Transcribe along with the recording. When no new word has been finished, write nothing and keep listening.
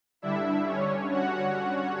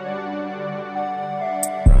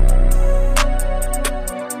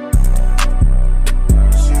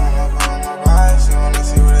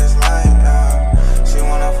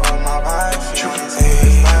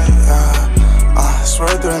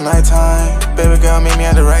through the nighttime. Baby girl, meet me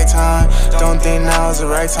at the right time. Don't think now is the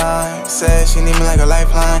right time. Said she need me like a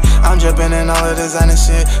lifeline. I'm dripping in all of designer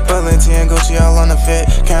shit. Valenti and Gucci all on the fit.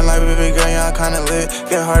 Can't lie, baby girl, yeah, I'm kinda lit.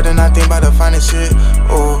 Get hard and I think about the finest shit.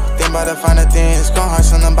 Ooh, think about the finer things. Gone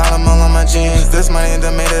hearts on the bottom, all on my jeans. This money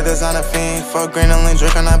that made a designer fiend. Fuck green and lean,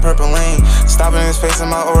 drinking that purple lean. Stopping his face in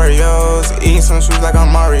my Oreos. Eating some shoes like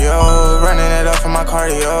I'm Mario. Running it up for my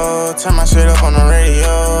cardio. Turn my shit up on the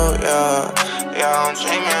radio, yeah. Yeah, I'm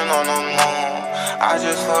dreaming on the moon. I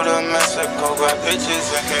just flew to Mexico, got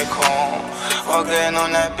bitches in Cancun. Fucking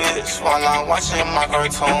on that bitch while I'm watching my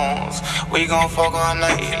cartoons. We gon' fuck all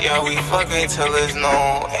night, yeah, we fucking till it's noon.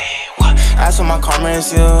 Ay, what? Ask what my karma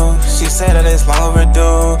is you. She said that it's long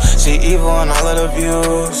overdue. She evil in all of the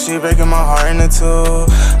views. She breaking my heart into two.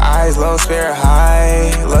 Eyes low, spirit high.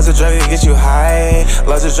 Loves a drug to get you high.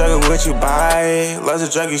 Loves a drug with you buy. Loves a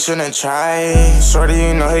drug you shouldn't try. Shorty,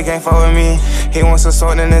 you know he can't fuck with me. He wants some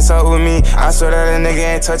salt and it's up with me. I swear that a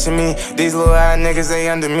nigga ain't touching me. These little ass niggas, they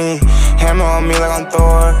under me. Hammer on me like I'm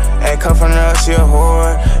Thor. Ain't cuffing her up, she a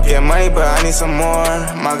whore. Yeah, money, but I need some more.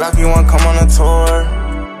 My Glocky won't come on a tour.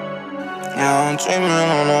 Yeah, I'm dreaming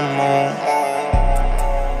on the moon.